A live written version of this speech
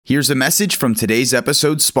Here's a message from today's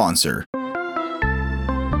episode's sponsor.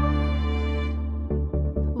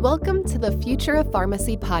 Welcome to the Future of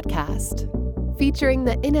Pharmacy podcast, featuring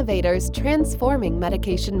the innovators transforming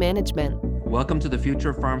medication management. Welcome to the Future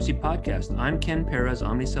of Pharmacy podcast. I'm Ken Perez,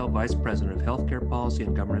 Omnicell Vice President of Healthcare Policy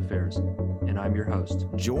and Government Affairs, and I'm your host.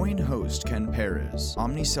 Join host Ken Perez,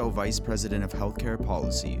 Omnicell Vice President of Healthcare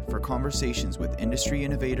Policy, for conversations with industry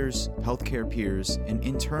innovators, healthcare peers, and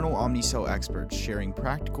internal Omnicell experts sharing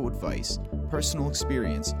practical advice, personal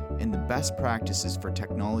experience, and the best practices for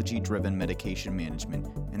technology-driven medication management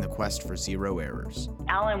in the quest for zero errors.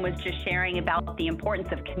 Alan was just sharing about the importance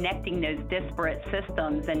of connecting those disparate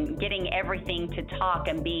systems and getting everything to talk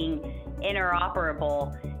and being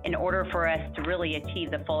interoperable in order for us to really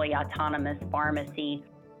achieve the fully autonomous pharmacy.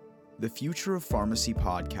 The Future of Pharmacy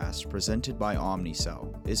podcast, presented by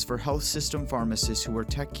Omnicell, is for health system pharmacists who are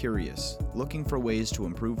tech curious, looking for ways to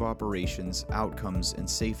improve operations, outcomes, and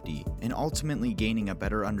safety, and ultimately gaining a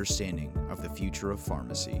better understanding of the future of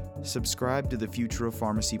pharmacy. Subscribe to the Future of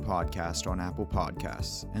Pharmacy podcast on Apple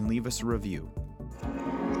Podcasts and leave us a review.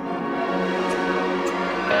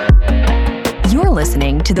 You're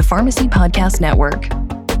listening to the Pharmacy Podcast Network.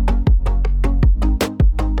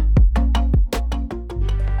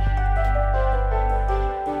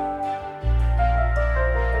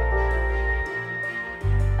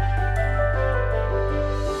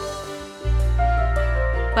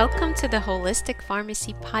 Welcome to the Holistic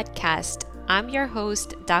Pharmacy Podcast. I'm your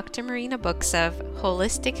host, Dr. Marina Buksov,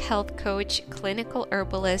 holistic health coach, clinical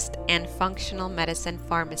herbalist, and functional medicine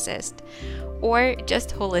pharmacist, or just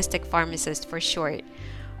holistic pharmacist for short.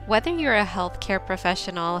 Whether you're a healthcare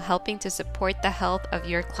professional helping to support the health of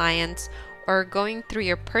your clients or going through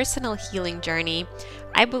your personal healing journey,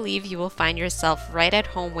 I believe you will find yourself right at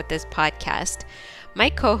home with this podcast. My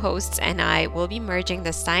co-hosts and I will be merging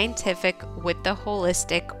the scientific with the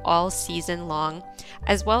holistic all season long,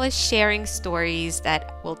 as well as sharing stories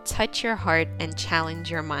that will touch your heart and challenge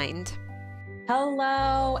your mind.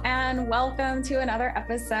 Hello, and welcome to another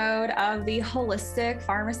episode of the Holistic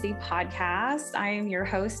Pharmacy Podcast. I am your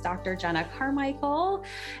host, Dr. Jenna Carmichael,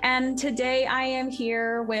 and today I am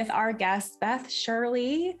here with our guest, Beth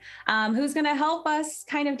Shirley, who's going to help us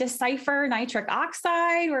kind of decipher nitric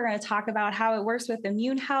oxide. We're going to talk about how it works with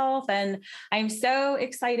immune health, and I'm so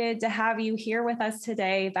excited to have you here with us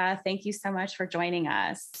today, Beth. Thank you so much for joining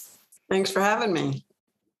us. Thanks for having me.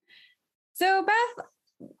 So, Beth,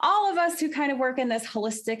 all of us who kind of work in this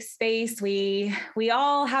holistic space, we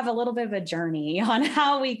all have a little bit of a journey on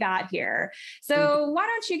how we got here. So why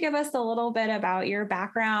don't you give us a little bit about your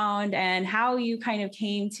background and how you kind of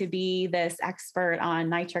came to be this expert on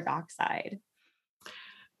nitric oxide?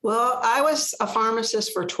 Well, I was a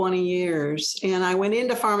pharmacist for 20 years, and I went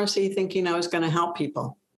into pharmacy thinking I was going to help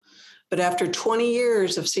people. But after 20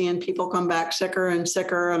 years of seeing people come back sicker and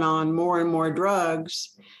sicker and on more and more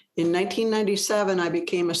drugs, in 1997, I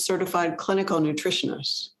became a certified clinical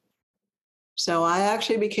nutritionist. So I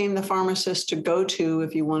actually became the pharmacist to go to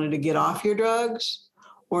if you wanted to get off your drugs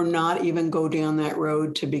or not even go down that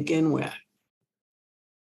road to begin with.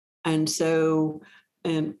 And so,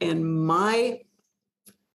 and my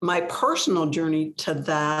personal journey to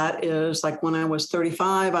that is like when I was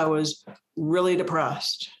 35, I was really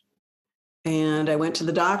depressed. And I went to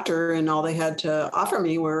the doctor and all they had to offer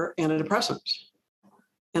me were antidepressants.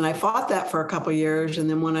 And I fought that for a couple of years. And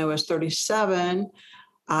then when I was 37,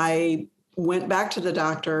 I went back to the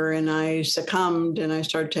doctor and I succumbed and I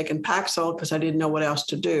started taking Paxil because I didn't know what else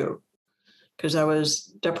to do. Because I was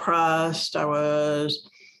depressed, I was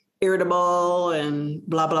irritable and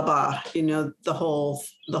blah, blah, blah, you know, the whole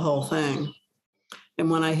thing. And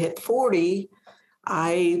when I hit 40,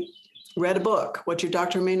 I read a book, What Your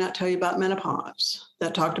Doctor May Not Tell You About Menopause,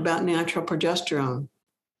 that talked about natural progesterone.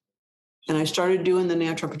 And I started doing the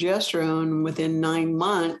natural progesterone within 9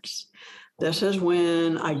 months. This is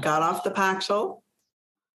when I got off the Paxil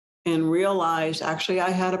and realized actually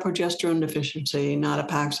I had a progesterone deficiency, not a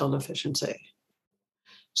Paxil deficiency.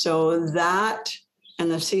 So that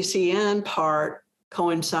and the CCN part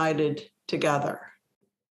coincided together.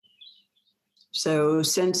 So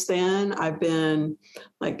since then, I've been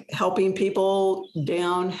like helping people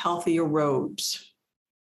down healthier roads.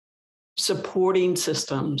 Supporting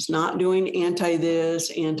systems, not doing anti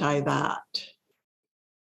this, anti that.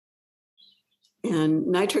 And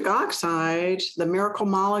nitric oxide, the miracle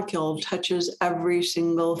molecule, touches every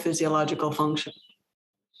single physiological function.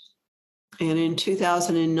 And in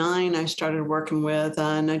 2009, I started working with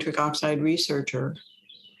a nitric oxide researcher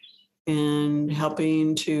and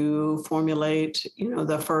helping to formulate,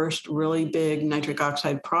 the first really big nitric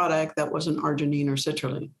oxide product that wasn't arginine or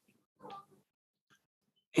citrulline.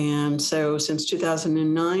 And so since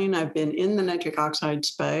 2009, I've been in the nitric oxide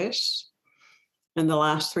space. In the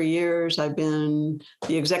last 3 years, I've been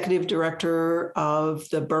the executive director of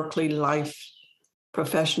the Berkeley Life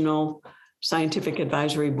Professional Scientific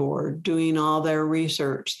Advisory Board, doing all their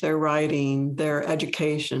research, their writing, their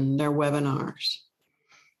education, their webinars.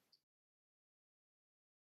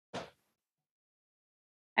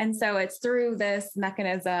 And so it's through this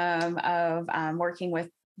mechanism of working with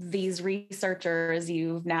these researchers,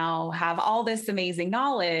 you now have all this amazing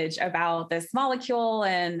knowledge about this molecule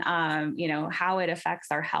and, how it affects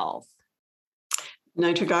our health.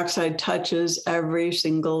 Nitric oxide touches every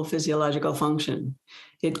single physiological function.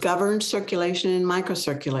 It governs circulation and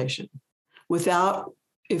microcirculation.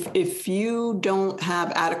 If you don't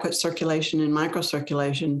have adequate circulation and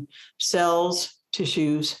microcirculation, cells,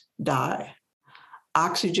 tissues die.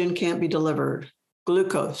 Oxygen can't be delivered,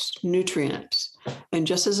 glucose, nutrients, and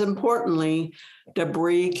just as importantly,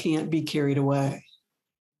 debris can't be carried away.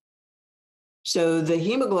 So the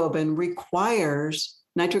hemoglobin requires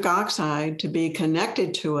nitric oxide to be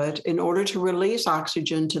connected to it in order to release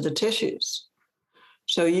oxygen to the tissues.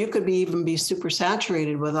 So you could even be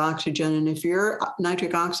supersaturated with oxygen, and if you're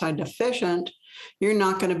nitric oxide deficient, you're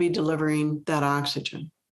not going to be delivering that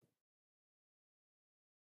oxygen.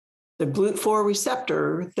 The GLUT4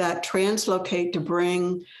 receptor that translocate to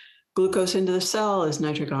bring glucose into the cell is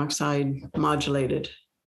nitric oxide modulated.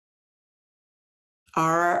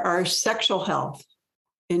 Our sexual health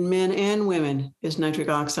in men and women is nitric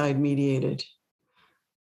oxide mediated.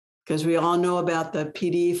 Because we all know about the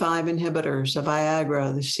PDE5 inhibitors, the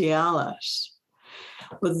Viagra, the Cialis.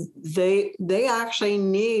 But they actually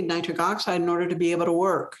need nitric oxide in order to be able to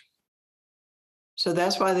work. So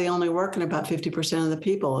that's why they only work in about 50% of the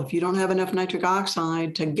people. If you don't have enough nitric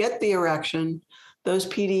oxide to get the erection, those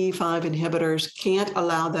PDE5 inhibitors can't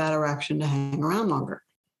allow that erection to hang around longer.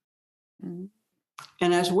 Mm-hmm.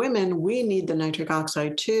 And as women, we need the nitric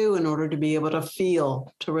oxide too in order to be able to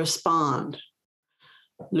feel, to respond.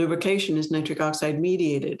 Lubrication is nitric oxide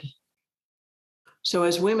mediated. So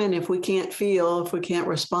as women, if we can't feel, if we can't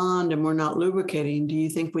respond and we're not lubricating, do you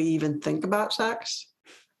think we even think about sex?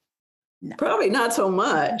 No. Probably not so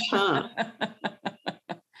much, huh?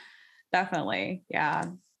 Definitely, yeah.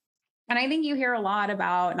 And I think you hear a lot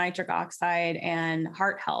about nitric oxide and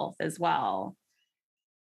heart health as well.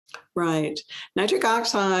 Right. Nitric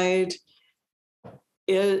oxide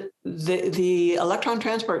is the electron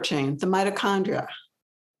transport chain, the mitochondria,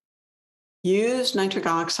 use nitric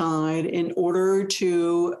oxide in order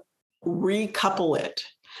to recouple it.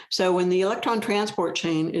 So when the electron transport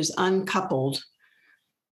chain is uncoupled,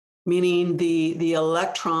 meaning the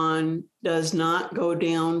electron does not go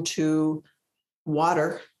down to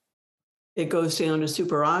water, it goes down to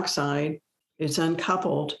superoxide, it's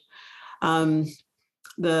uncoupled. The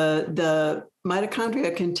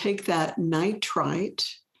mitochondria can take that nitrite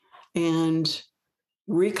and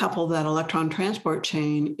recouple that electron transport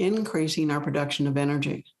chain, increasing our production of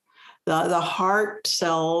energy. The heart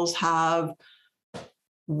cells have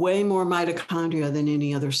way more mitochondria than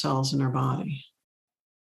any other cells in our body.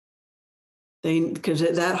 Because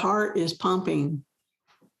that heart is pumping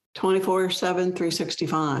 24/7,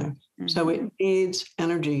 365. Mm-hmm. So it needs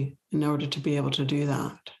energy in order to be able to do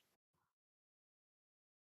that.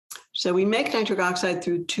 So we make nitric oxide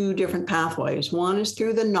through two different pathways. One is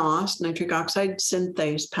through the NOS, nitric oxide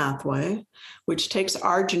synthase pathway, which takes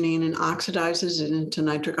arginine and oxidizes it into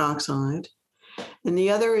nitric oxide. And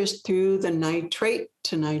the other is through the nitrate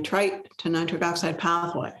to nitrite to nitric oxide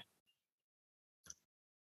pathway.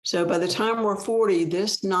 So by the time we're 40,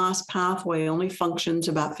 this NOS pathway only functions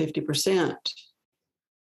about 50%.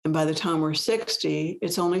 And by the time we're 60,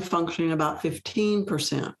 it's only functioning about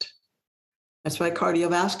 15%. That's why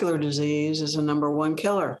cardiovascular disease is the #1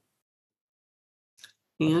 killer.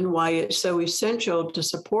 And why it's so essential to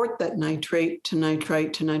support that nitrate to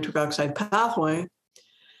nitrite to nitric oxide pathway,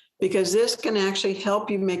 because this can actually help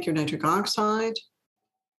you make your nitric oxide.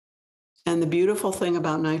 And the beautiful thing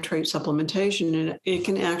about nitrate supplementation, it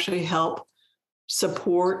can actually help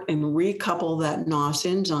support and recouple that NOS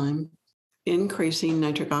enzyme, increasing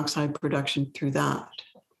nitric oxide production through that.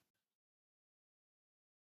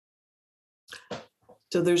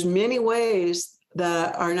 So there's many ways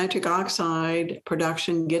that our nitric oxide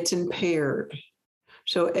production gets impaired.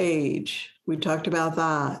 So age, we talked about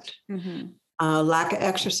that. Mm-hmm. Lack of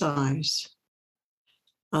exercise,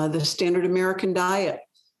 the standard American diet,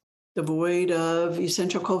 devoid of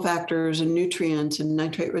essential cofactors and nutrients and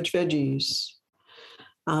nitrate-rich veggies,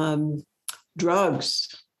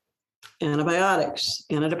 drugs, antibiotics,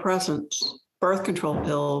 antidepressants, birth control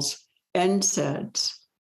pills, NSAIDs,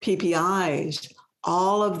 PPIs,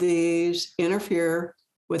 all of these interfere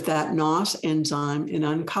with that NOS enzyme and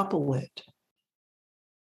uncouple it.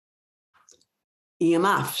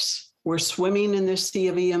 EMFs. We're swimming in this sea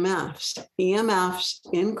of EMFs. EMFs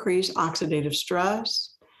increase oxidative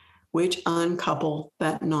stress, which uncouple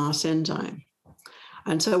that NOS enzyme.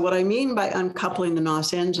 And so what I mean by uncoupling the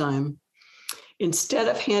NOS enzyme, instead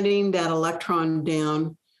of handing that electron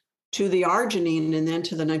down to the arginine and then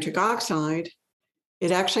to the nitric oxide,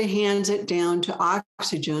 it actually hands it down to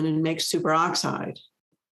oxygen and makes superoxide,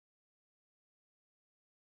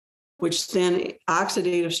 which then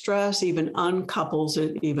oxidative stress even uncouples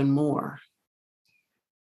it even more.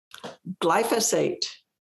 Glyphosate,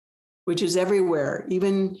 which is everywhere,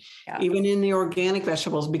 even in the organic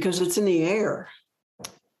vegetables, because it's in the air,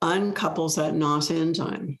 uncouples that NOS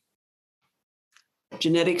enzyme.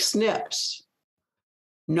 Genetic SNPs,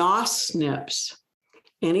 NOS SNPs,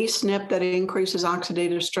 any SNP that increases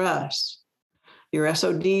oxidative stress, your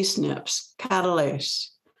SOD SNPs, catalase,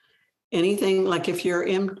 anything like if you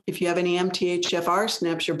have any MTHFR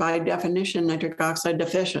SNPs, you're by definition nitric oxide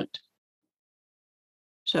deficient.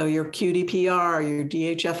 So your QDPR, your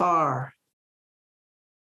DHFR.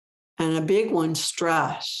 And a big one,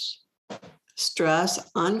 stress.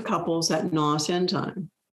 Stress uncouples that NOS enzyme.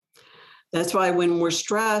 That's why when we're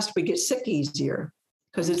stressed, we get sick easier,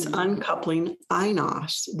 because it's uncoupling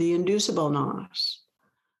iNOS, the inducible NOS.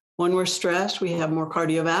 When we're stressed, we have more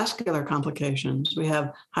cardiovascular complications. We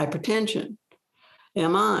have hypertension,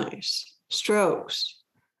 MIs, strokes,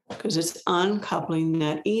 because it's uncoupling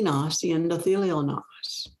that eNOS, the endothelial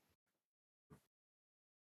NOS.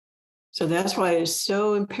 So that's why it's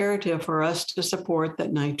so imperative for us to support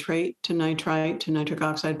that nitrate to nitrite to nitric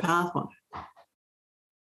oxide pathway.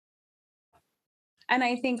 And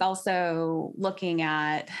I think also looking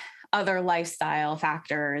at other lifestyle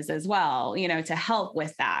factors as well, to help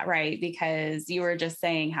with that, right? Because you were just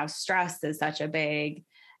saying how stress is such a big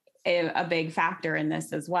factor in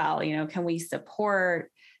this as well. Can we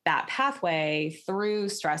support that pathway through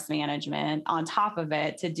stress management on top of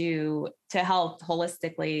it to help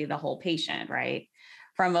holistically the whole patient, right?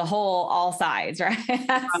 From all sides, right?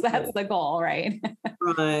 That's the goal, right?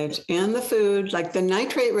 Right. And the food, like the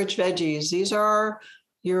nitrate-rich veggies, these are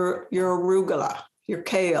your arugula, your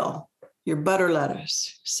kale, your butter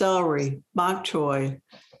lettuce, celery, bok choy,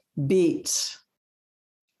 beets.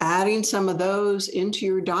 Adding some of those into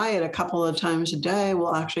your diet a couple of times a day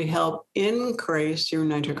will actually help increase your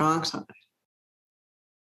nitric oxide.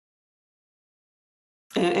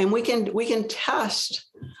 And we can test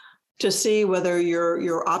to see whether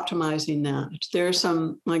you're optimizing that. There's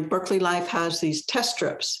some, like Berkeley Life has these test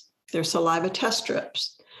strips. They're saliva test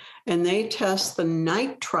strips, and they test the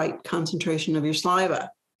nitrite concentration of your saliva.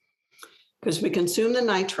 Because we consume the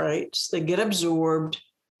nitrates, they get absorbed,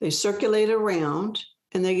 they circulate around,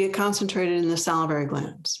 and they get concentrated in the salivary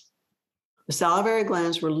glands. The salivary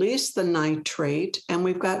glands release the nitrate, and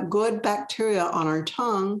we've got good bacteria on our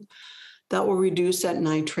tongue that will reduce that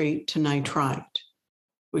nitrate to nitrite,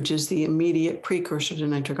 which is the immediate precursor to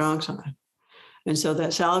nitric oxide. And so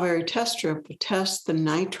that salivary test strip will test the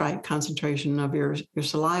nitrite concentration of your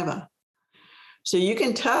saliva. So you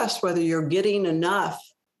can test whether you're getting enough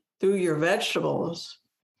through your vegetables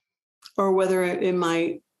or whether it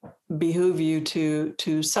might behoove you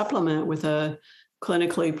to supplement with a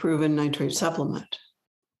clinically proven nitrate supplement.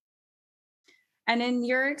 And in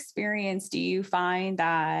your experience, do you find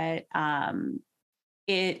that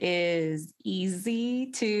it is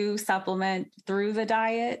easy to supplement through the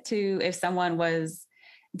diet if someone was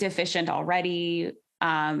deficient already?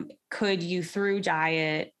 Could you through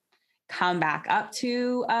diet come back up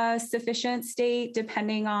to a sufficient state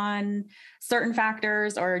depending on certain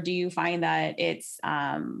factors? Or do you find that it's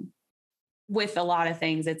with a lot of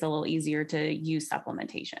things, it's a little easier to use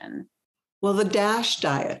supplementation? Well, the DASH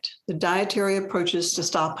diet, the dietary approaches to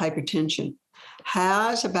stop hypertension,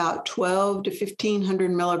 has about 12 to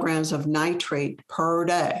 1,500 milligrams of nitrate per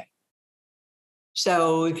day.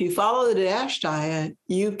 So if you follow the DASH diet,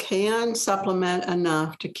 you can supplement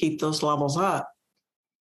enough to keep those levels up.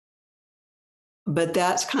 But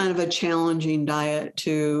that's kind of a challenging diet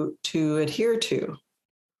to adhere to.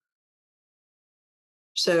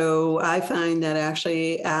 So I find that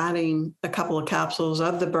actually adding a couple of capsules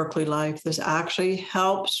of the Berkeley Life, this actually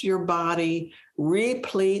helps your body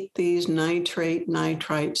replete these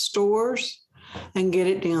nitrite stores and get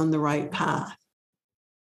it down the right path.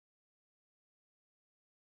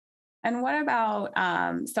 And what about,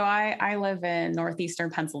 so I live in northeastern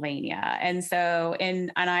Pennsylvania. And so,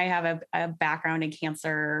 and I have a background in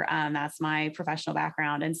cancer. That's my professional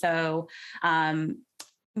background. And so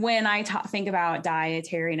when I think about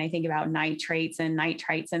dietary and I think about nitrates and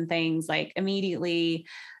nitrites and things, like immediately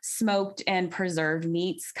smoked and preserved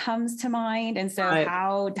meats comes to mind. And so Right.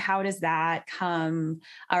 how does that come,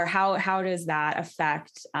 or how does that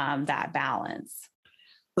affect that balance?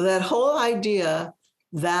 Well, that whole idea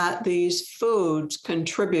that these foods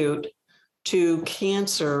contribute to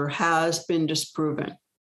cancer has been disproven.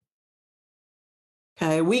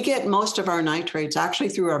 Okay, we get most of our nitrates actually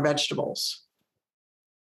through our vegetables.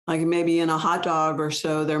 Like maybe in a hot dog or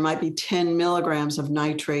so, there might be 10 milligrams of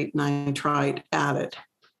nitrite added,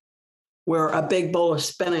 where a big bowl of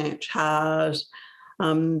spinach has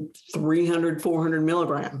 300, 400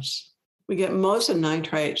 milligrams. We get most of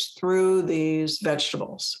nitrates through these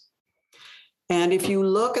vegetables. And if you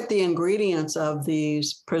look at the ingredients of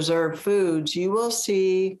these preserved foods, you will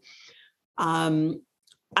see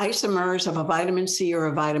isomers of a vitamin C or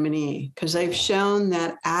a vitamin E, because they've shown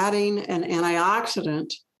that adding an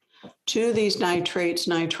antioxidant to these nitrites,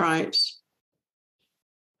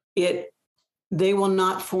 they will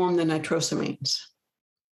not form the nitrosamines.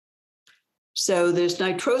 So this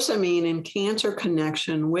nitrosamine and cancer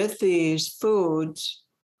connection with these foods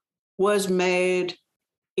was made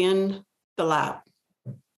in the lab,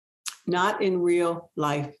 not in real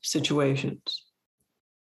life situations.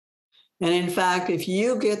 And in fact, if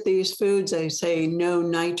you get these foods, they say no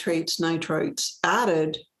nitrates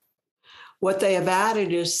added, what they have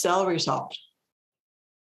added is celery salt,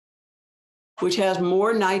 which has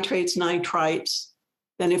more nitrates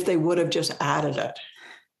than if they would have just added it.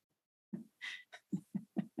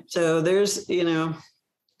 So there's, a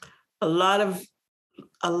lot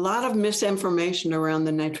of misinformation around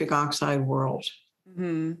the nitric oxide world.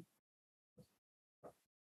 Mm-hmm.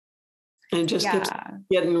 And it just keeps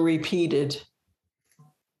getting repeated.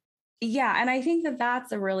 Yeah. And I think that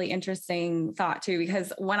that's a really interesting thought too,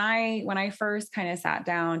 because when I first kind of sat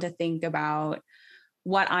down to think about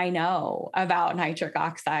what I know about nitric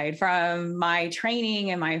oxide from my training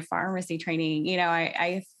and my pharmacy training,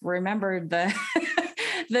 I remembered the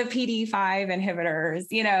the PD5 inhibitors,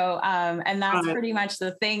 and that's pretty much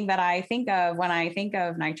the thing that I think of when I think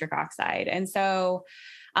of nitric oxide. And so,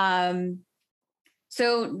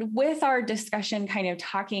 so with our discussion kind of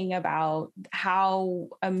talking about how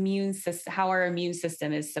our immune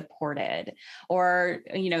system is supported, or,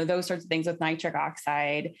 those sorts of things with nitric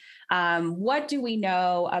oxide, what do we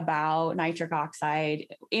know about nitric oxide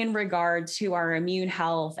in regard to our immune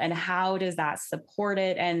health, and how does that support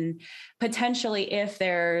it? And potentially if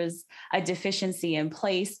there's a deficiency in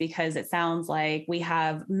place, because it sounds like we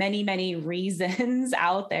have many, many reasons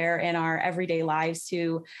out there in our everyday lives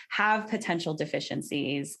to have potential deficiencies.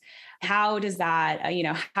 How does that,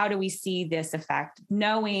 how do we see this effect?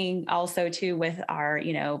 Knowing also too, with our,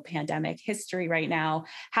 pandemic history right now,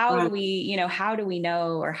 how do we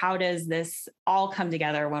know, or how does this all come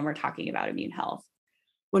together when we're talking about immune health?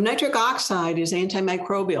 Well, nitric oxide is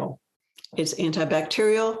antimicrobial. It's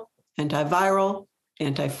antibacterial, antiviral,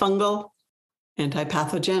 antifungal,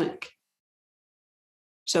 antipathogenic.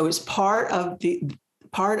 So it's part of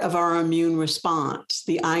our immune response.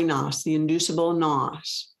 The iNOS, the inducible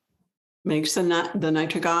NOS, makes the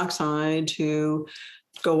nitric oxide to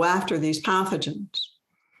go after these pathogens.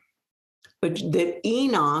 But the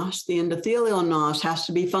eNOS, the endothelial NOS, has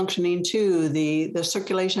to be functioning too. The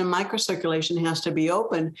circulation and microcirculation has to be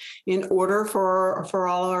open in order for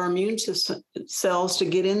all our immune system cells to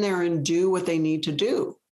get in there and do what they need to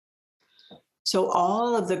do. So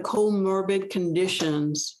all of the comorbid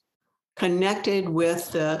conditions connected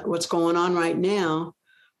with what's going on right now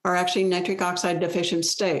are actually nitric oxide deficient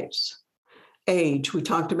states. Age, we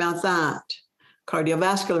talked about that.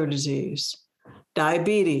 Cardiovascular disease,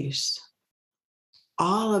 diabetes.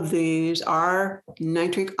 All of these are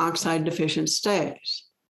nitric oxide deficient states.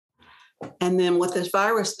 And then what this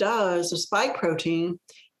virus does, the spike protein,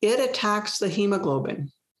 it attacks the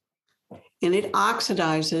hemoglobin. And it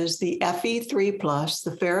oxidizes the Fe3+,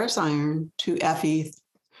 the ferrous iron, to the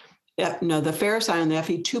ferrous iron, the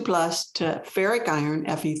Fe2+, to ferric iron,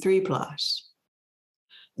 Fe3+.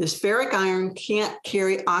 This ferric iron can't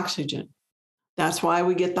carry oxygen. That's why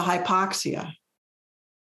we get the hypoxia.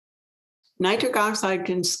 Nitric oxide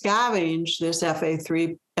can scavenge this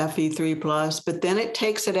Fe3+, but then it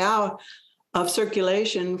takes it out of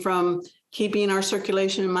circulation from keeping our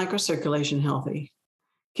circulation and microcirculation healthy,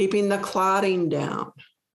 keeping the clotting down.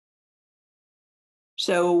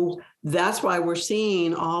 So that's why we're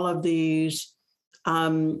seeing all of these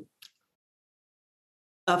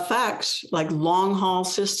effects, like long haul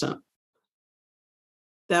system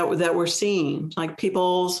that we're seeing, like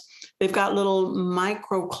they've got little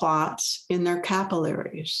microclots in their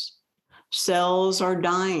capillaries. Cells are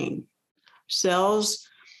dying. Cells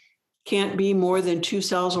can't be more than 2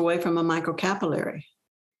 cells away from a microcapillary.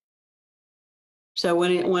 So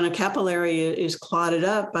when a capillary is clotted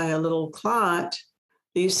up by a little clot,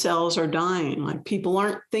 these cells are dying. Like, people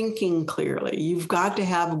aren't thinking clearly. You've got to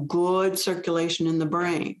have good circulation in the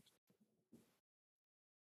brain.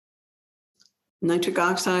 Nitric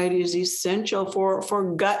oxide is essential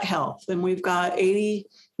for gut health. And we've got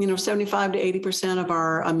 75 to 80% of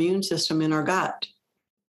our immune system in our gut.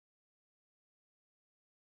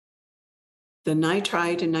 The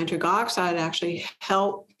nitrite and nitric oxide actually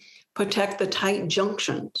help protect the tight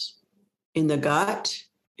junctions in the gut,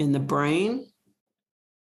 in the brain.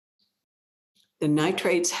 The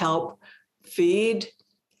nitrates help feed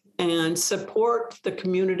and support the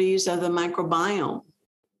communities of the microbiome.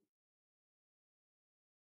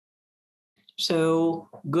 So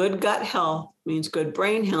good gut health means good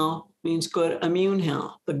brain health, means good immune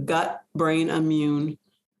health. The gut-brain-immune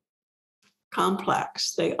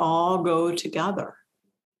complex, they all go together.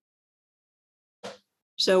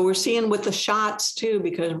 So we're seeing with the shots too,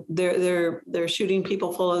 because they're shooting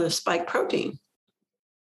people full of the spike protein.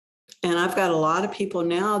 And I've got a lot of people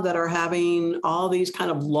now that are having all these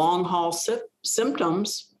kind of long haul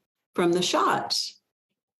symptoms from the shots.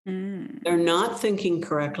 They're not thinking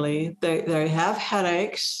correctly. They have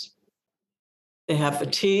headaches. They have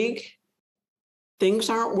fatigue. Things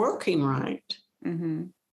aren't working right. Mm-hmm.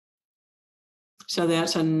 So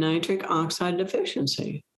that's a nitric oxide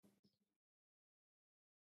deficiency.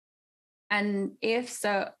 And if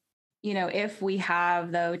so, if we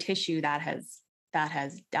have though tissue that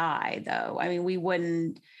has died though, I mean, we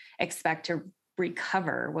wouldn't expect to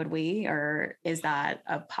recover, would we? Or is that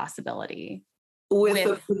a possibility?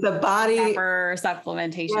 With the body, proper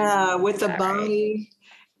supplementation. Yeah, with the body,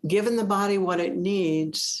 right? Giving the body what it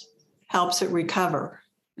needs helps it recover.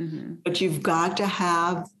 Mm-hmm. But you've got to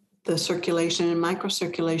have the circulation and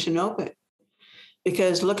microcirculation open.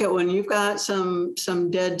 Because look at when you've got some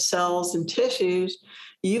dead cells and tissues,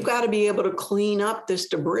 you've got to be able to clean up this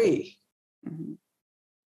debris. Mm-hmm.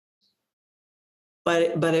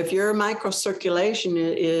 But if your microcirculation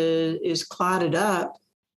is clotted up,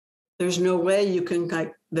 there's no way you can,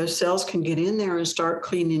 the cells can get in there and start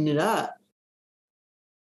cleaning it up.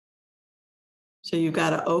 So you've got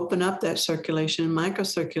to open up that circulation and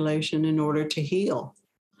microcirculation in order to heal.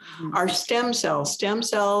 Mm-hmm. Our stem cells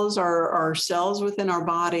are cells within our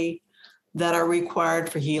body that are required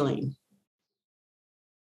for healing.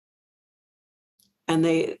 And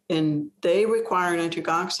they require nitric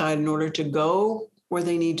oxide in order to go where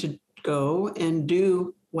they need to go and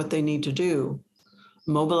do what they need to do.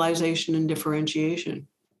 Mobilization and differentiation.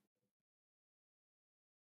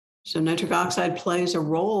 So nitric oxide plays a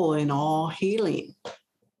role in all healing.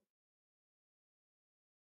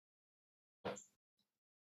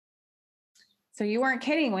 So you weren't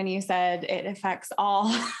kidding when you said it affects all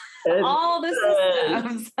the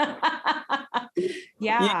systems.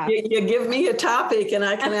 Yeah. You give me a topic and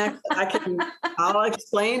I'll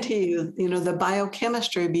explain to you, the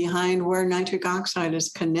biochemistry behind where nitric oxide is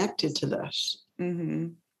connected to this. Mm-hmm.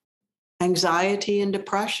 Anxiety and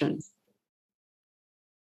depression.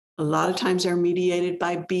 A lot of times they're mediated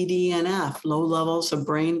by BDNF, low levels of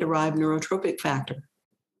brain-derived neurotrophic factor,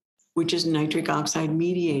 which is nitric oxide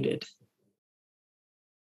mediated.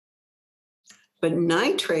 But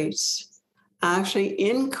nitrates actually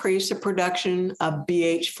increase the production of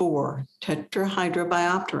BH4,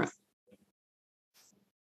 tetrahydrobiopterin.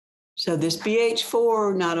 So this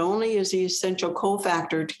BH4 not only is the essential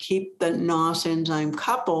cofactor to keep the NOS enzyme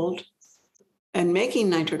coupled and making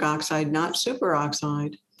nitric oxide, not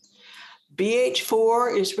superoxide,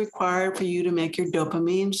 BH4 is required for you to make your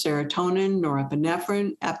dopamine, serotonin,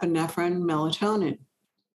 norepinephrine, epinephrine, melatonin.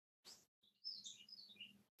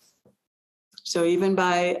 So even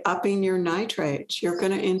by upping your nitrates, you're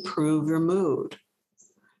going to improve your mood.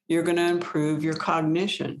 You're going to improve your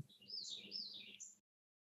cognition.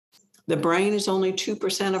 The brain is only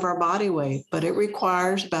 2% of our body weight, but it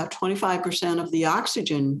requires about 25% of the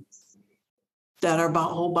oxygen that our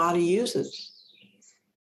whole body uses.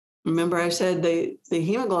 Remember, I said the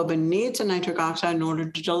hemoglobin needs a nitric oxide in order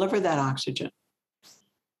to deliver that oxygen.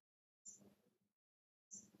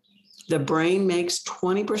 The brain makes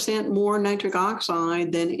 20% more nitric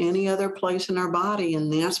oxide than any other place in our body,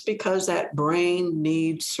 and that's because that brain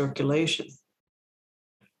needs circulation.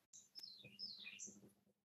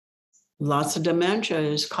 Lots of dementia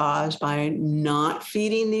is caused by not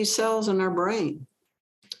feeding these cells in our brain.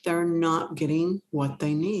 They're not getting what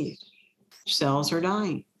they need. Cells are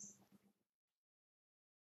dying.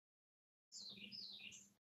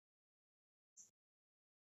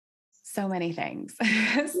 So many things.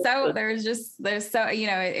 So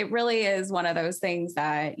it really is one of those things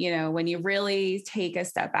that, when you really take a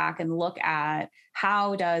step back and look at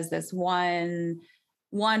how does this one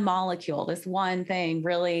molecule, this one thing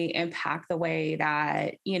really impact the way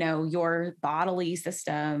that, your bodily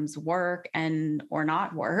systems work and or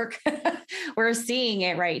not work. We're seeing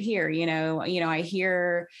it right here. I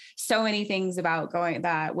hear so many things about going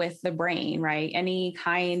that with the brain, right? Any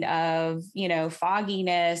kind of,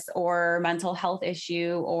 fogginess or mental health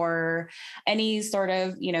issue or any sort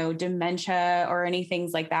of, dementia or any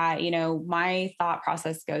things like that, my thought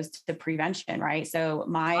process goes to prevention, right? So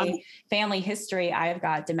my family history, I've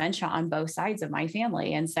got dementia on both sides of my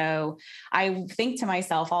family. And so I think to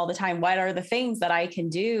myself all the time, what are the things that I can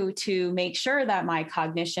do to make sure that my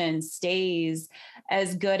cognition stays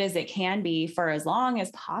as good as it can be for as long as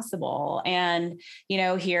possible? And,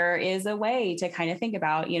 here is a way to kind of think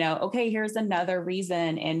about, okay, here's another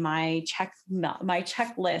reason in my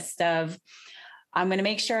checklist of, I'm going to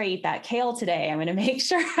make sure I eat that kale today. I'm going to make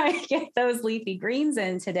sure I get those leafy greens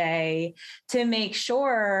in today to make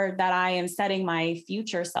sure that I am setting my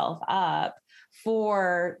future self up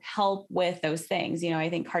for help with those things. I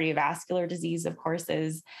think cardiovascular disease, of course,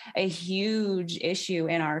 is a huge issue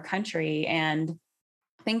in our country. And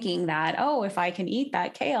thinking that, if I can eat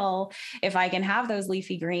that kale, if I can have those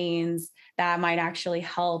leafy greens, that might actually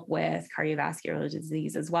help with cardiovascular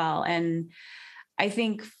disease as well. And I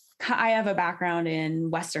think I have a background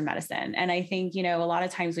in Western medicine. And I think, a lot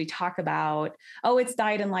of times we talk about, it's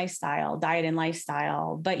diet and lifestyle,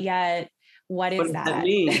 but yet what is that?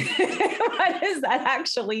 What does that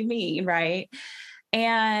actually mean? Right.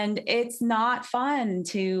 And it's not fun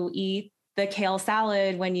to eat the kale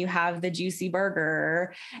salad when you have the juicy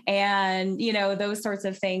burger and, those sorts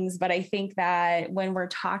of things. But I think that when we're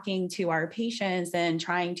talking to our patients and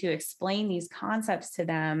trying to explain these concepts to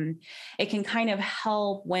them, it can kind of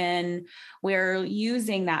help when we're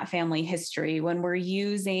using that family history, when we're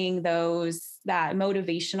using that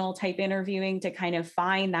motivational type interviewing to kind of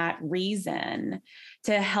find that reason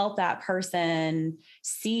to help that person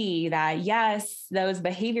see that, yes, those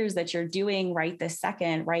behaviors that you're doing right this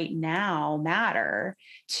second, right now matter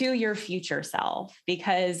to your future self.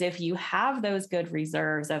 Because if you have those good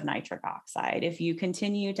reserves of nitric oxide, if you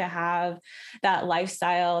continue to have that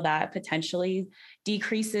lifestyle that potentially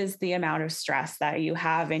decreases the amount of stress that you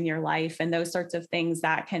have in your life and those sorts of things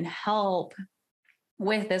that can help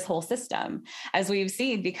with this whole system, as we've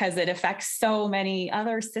seen, because it affects so many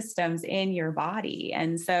other systems in your body.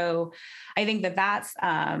 And so I think that that's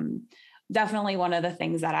definitely one of the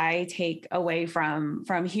things that I take away from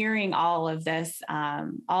hearing all of this,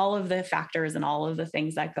 all of the factors and all of the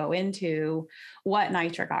things that go into what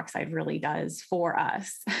nitric oxide really does for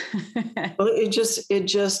us. Well, it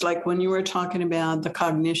just like when you were talking about the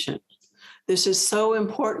cognition, this is so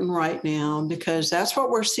important right now because that's what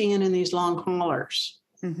we're seeing in these long haulers.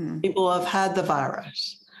 Mm-hmm. People have had the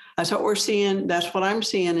virus. That's what we're seeing. That's what I'm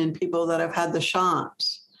seeing in people that have had the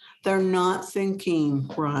shots. They're not thinking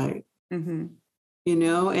right, mm-hmm.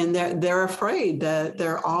 And they're afraid that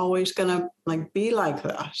they're always going to be like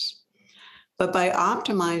us. But by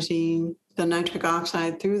optimizing the nitric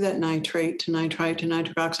oxide through that nitrate to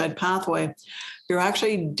nitric oxide pathway, you're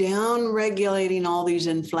actually down-regulating all these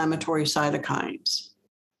inflammatory cytokines.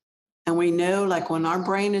 And we know, when our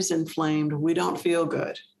brain is inflamed, we don't feel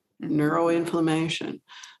good, neuroinflammation.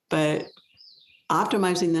 But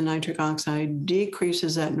optimizing the nitric oxide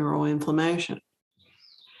decreases that neuroinflammation.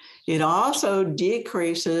 It also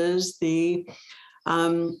decreases the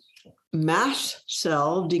mast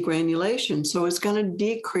cell degranulation. So it's going to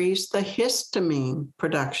decrease the histamine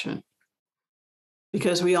production.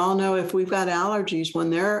 Because we all know if we've got allergies, when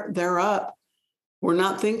they're up, we're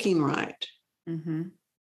not thinking right. Mm-hmm.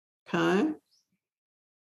 Okay.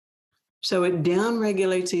 So it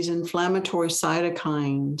downregulates these inflammatory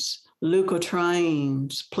cytokines,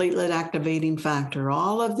 leukotrienes, platelet activating factor,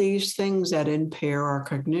 all of these things that impair our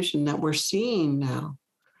cognition that we're seeing now.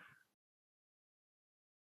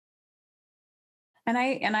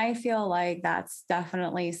 And I feel like that's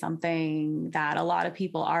definitely something that a lot of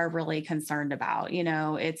people are really concerned about.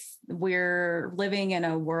 We're living in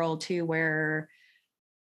a world too where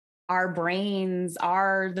our brains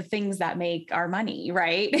are the things that make our money,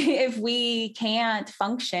 right? If we can't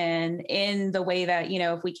function in the way that,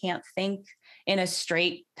 if we can't think in a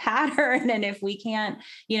straight pattern. And if we can't,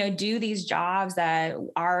 do these jobs that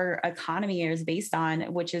our economy is based on,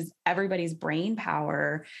 which is everybody's brain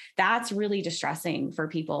power, that's really distressing for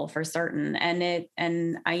people for certain.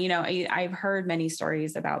 I've heard many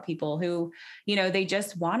stories about people who, they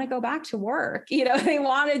just want to go back to work. They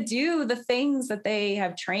want to do the things that they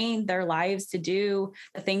have trained their lives to do,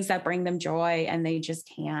 the things that bring them joy, and they just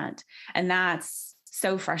can't. And that's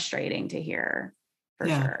so frustrating to hear, for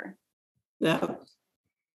sure. Yeah.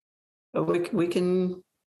 But we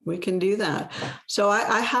can do that. So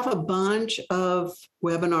I have a bunch of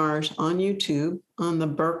webinars on YouTube on the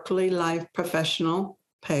Berkeley Life Professional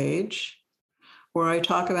page, where I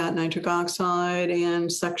talk about nitric oxide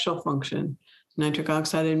and sexual function, nitric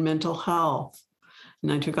oxide and mental health,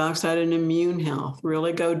 nitric oxide and immune health,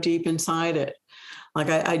 really go deep inside it. Like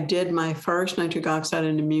I did my first nitric oxide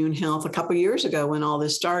and immune health a couple of years ago when all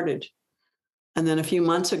this started. And then a few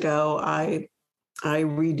months ago, I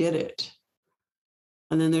redid it.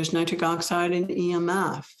 And then there's nitric oxide and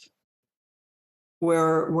EMF,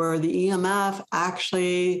 where the EMF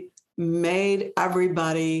actually made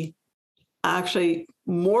everybody actually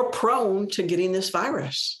more prone to getting this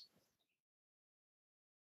virus.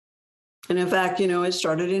 And in fact, it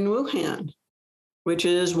started in Wuhan, which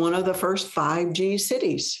is one of the first 5G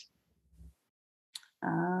cities.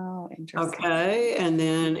 Oh, interesting. Okay. And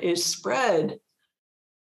then it spread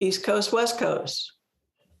East Coast, West Coast.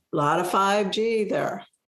 A lot of 5G there.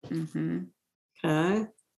 Mm-hmm. Okay.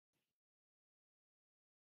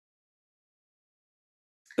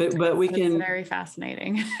 But we can. Very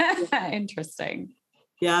fascinating. Interesting.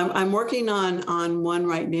 Yeah, I'm working on one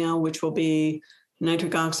right now, which will be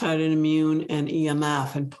nitric oxide and immune and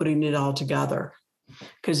EMF, and putting it all together.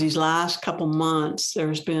 Because these last couple months,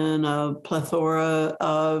 there's been a plethora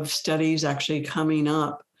of studies actually coming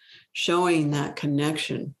up showing that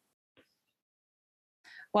connection.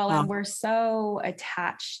 Well, and we're so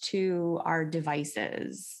attached to our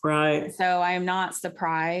devices. Right. So I'm not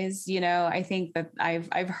surprised. I think that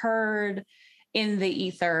I've heard in the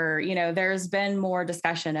ether, there's been more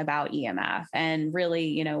discussion about EMF and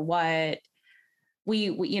really, what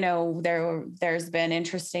there's been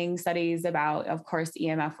interesting studies about, of course,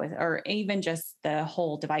 EMF or even just the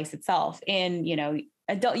whole device itself in,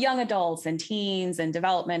 young adults and teens and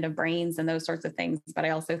development of brains and those sorts of things. But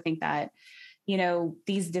I also think that,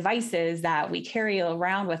 these devices that we carry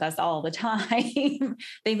around with us all the time,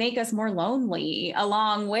 they make us more lonely,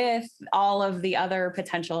 along with all of the other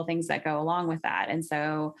potential things that go along with that. And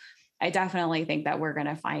so I definitely think that we're going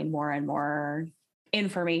to find more and more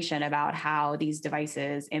information about how these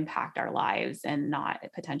devices impact our lives, and not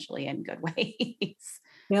potentially in good ways.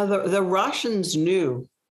 Yeah, the Russians knew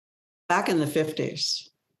back in the 50s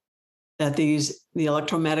that the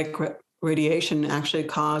electromagnetic radiation actually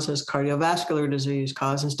causes cardiovascular disease,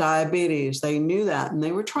 causes diabetes. They knew that, and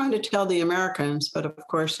they were trying to tell the Americans, but of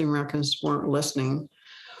course the Americans weren't listening,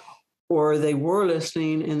 or they were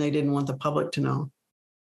listening and they didn't want the public to know.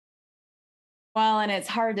 Well, and it's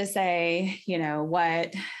hard to say,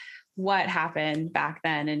 what happened back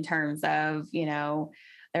then in terms of,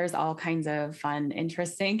 there's all kinds of fun,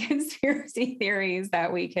 interesting conspiracy theories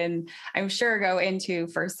that we can, I'm sure, go into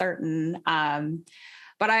for certain.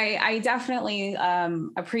 But I definitely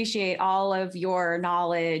appreciate all of your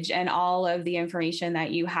knowledge and all of the information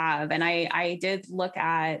that you have. And I did look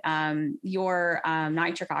at your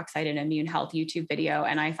nitric oxide and immune health YouTube video,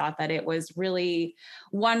 and I thought that it was really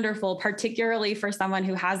wonderful, particularly for someone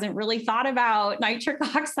who hasn't really thought about nitric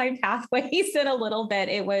oxide pathways in a little bit.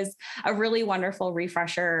 It was a really wonderful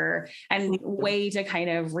refresher and way to kind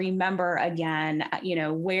of remember again,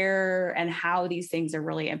 where and how these things are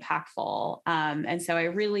really impactful. And so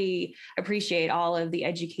I really appreciate all of the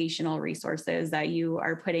educational resources that you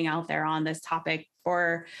are putting out there on this topic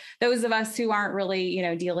for those of us who aren't really,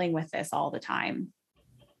 dealing with this all the time.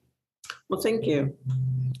 Well, thank you.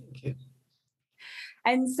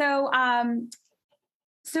 And so,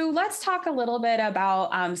 so let's talk a little bit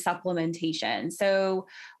about supplementation. So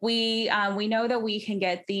we know that we can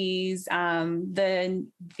get these the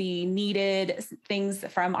needed things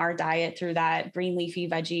from our diet through that green leafy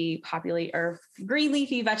green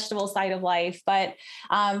leafy vegetable side of life. But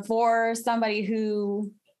for somebody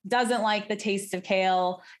who doesn't like the taste of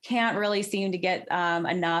kale, can't really seem to get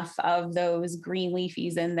enough of those green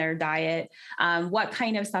leafies in their diet, what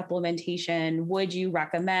kind of supplementation would you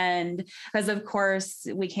recommend? Because of course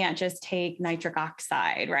we can't just take nitric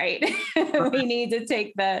oxide, right? We need to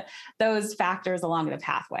take those factors along the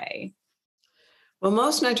pathway. Well,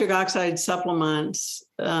 most nitric oxide supplements,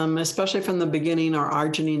 especially from the beginning, are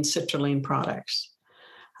arginine citrulline products.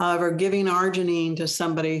 However, giving arginine to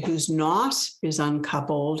somebody whose NOS is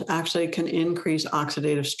uncoupled actually can increase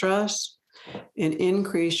oxidative stress and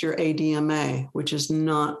increase your ADMA, which is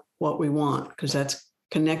not what we want because that's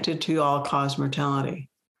connected to all-cause mortality.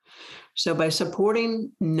 So by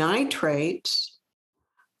supporting nitrates,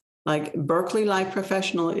 like Berkeley Life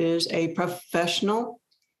Professional is a professional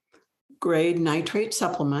grade nitrate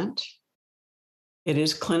supplement. It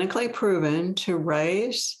is clinically proven to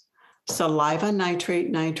raise saliva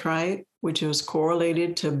nitrite, which was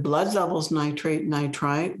correlated to blood levels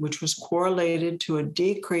nitrite, which was correlated to a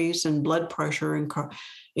decrease in blood pressure in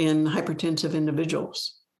hypertensive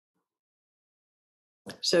individuals.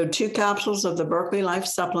 So 2 capsules of the Berkeley Life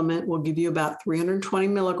supplement will give you about 320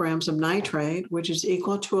 milligrams of nitrate, which is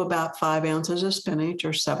equal to about 5 ounces of spinach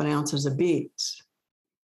or 7 ounces of beets.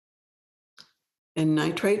 And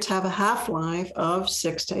nitrates have a half-life of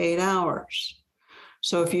 6 to 8 hours.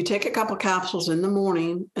 So if you take a couple capsules in the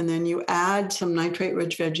morning and then you add some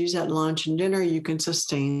nitrate-rich veggies at lunch and dinner, you can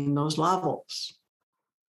sustain those levels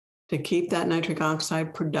to keep that nitric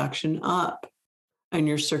oxide production up and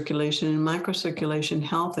your circulation and microcirculation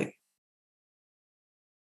healthy.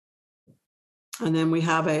 And then we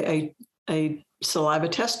have a saliva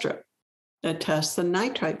test strip that tests the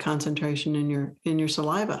nitrite concentration in your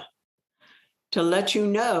saliva to let you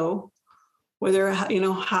know whether,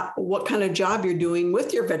 what kind of job you're doing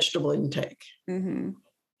with your vegetable intake. Mm-hmm.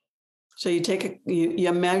 So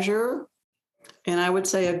you measure, and I would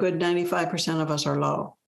say a good 95% of us are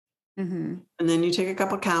low. Mm-hmm. And then you take a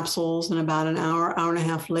couple capsules, and about an hour and a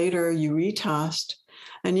half later, you retest,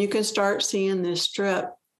 and you can start seeing this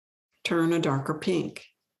strip turn a darker pink.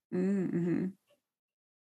 Mm-hmm.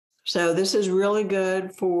 So this is really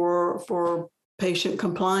good for patient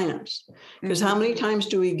compliance, because how many times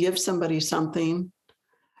do we give somebody something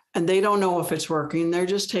and they don't know if it's working? They're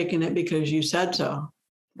just taking it because you said so.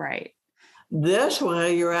 Right. This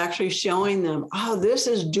way, you're actually showing them, oh, this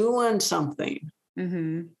is doing something.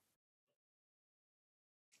 Mm-hmm.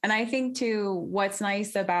 And I think too, what's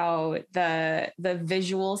nice about the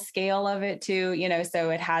visual scale of it too, so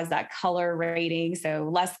it has that color rating. So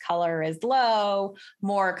less color is low,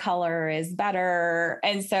 more color is better.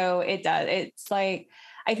 And so it's like,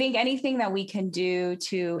 I think anything that we can do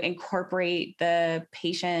to incorporate the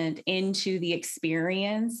patient into the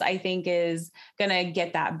experience, I think is going to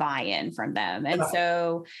get that buy-in from them. And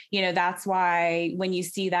so, that's why when you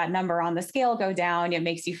see that number on the scale go down, it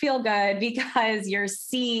makes you feel good because you're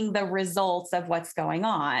seeing the results of what's going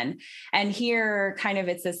on. And here kind of,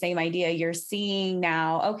 it's the same idea. You're seeing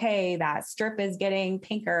now, okay, that strip is getting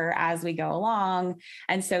pinker as we go along.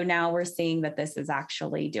 And so now we're seeing that this is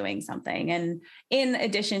actually doing something. And in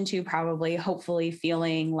addition to probably hopefully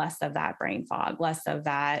feeling less of that brain fog, less of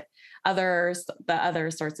that the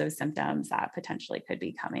other sorts of symptoms that potentially could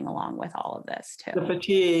be coming along with all of this too. The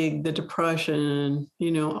fatigue, the depression,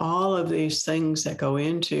 all of these things that go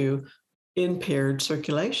into impaired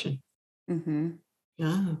circulation. Mm-hmm.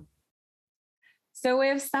 Yeah. So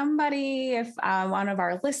if one of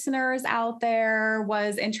our listeners out there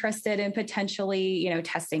was interested in potentially,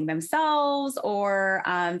 testing themselves or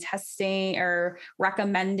testing or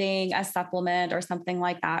recommending a supplement or something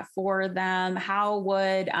like that for them, how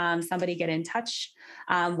would somebody get in touch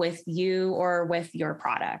with you or with your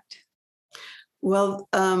product? Well,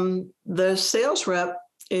 the sales rep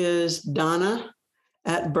is Donna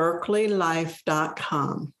at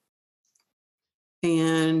berkeleylife.com.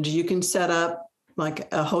 And you can set up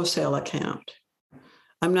like a wholesale account.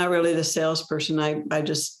 I'm not really the salesperson. I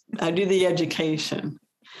do the education,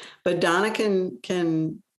 but Donna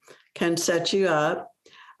can set you up.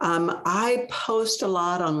 I post a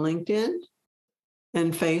lot on LinkedIn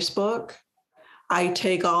and Facebook. I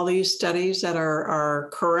take all these studies that are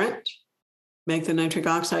current, make the nitric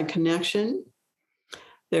oxide connection.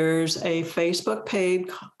 There's a Facebook page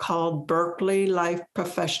called Berkeley Life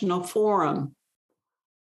Professional Forum,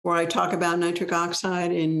 where I talk about nitric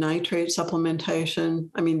oxide and nitrate supplementation.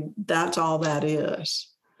 I mean, that's all that is.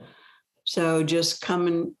 So just come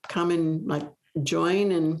and like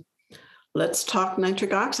join and let's talk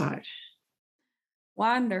nitric oxide.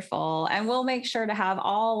 Wonderful. And we'll make sure to have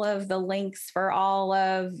all of the links for all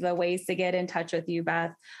of the ways to get in touch with you,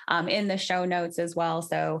 Beth, in the show notes as well.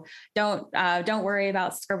 So don't worry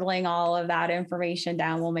about scribbling all of that information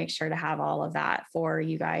down. We'll make sure to have all of that for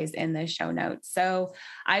you guys in the show notes. So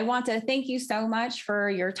I want to thank you so much for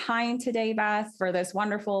your time today, Beth, for this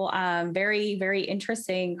wonderful, very, very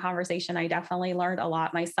interesting conversation. I definitely learned a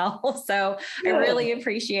lot myself. So I really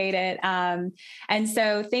appreciate it. And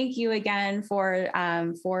so thank you again for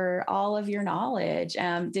all of your knowledge.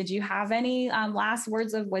 Did you have any last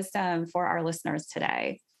words of wisdom for our listeners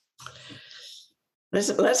today?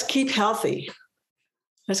 Let's keep healthy.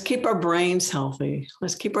 Let's keep our brains healthy.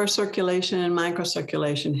 Let's keep our circulation and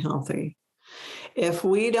microcirculation healthy. If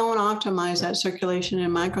we don't optimize that circulation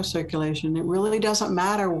and microcirculation, it really doesn't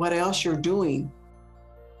matter what else you're doing,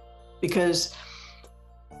 because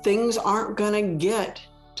things aren't going to get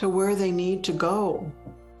to where they need to go.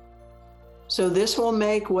 So this will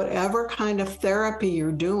make whatever kind of therapy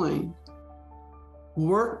you're doing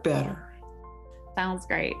work better. Sounds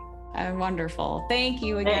great. Wonderful. Thank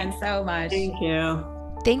you again so much. Thank you.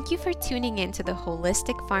 Thank you for tuning in to the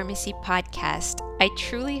Holistic Pharmacy Podcast. I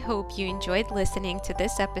truly hope you enjoyed listening to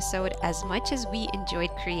this episode as much as we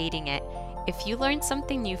enjoyed creating it. If you learned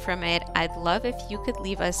something new from it, I'd love if you could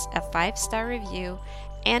leave us a 5-star review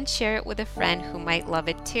and share it with a friend who might love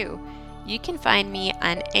it too. You can find me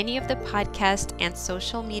on any of the podcast and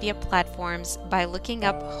social media platforms by looking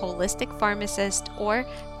up Holistic Pharmacist or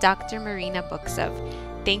Dr. Marina Buksov.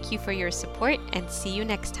 Thank you for your support and see you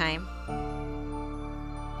next time.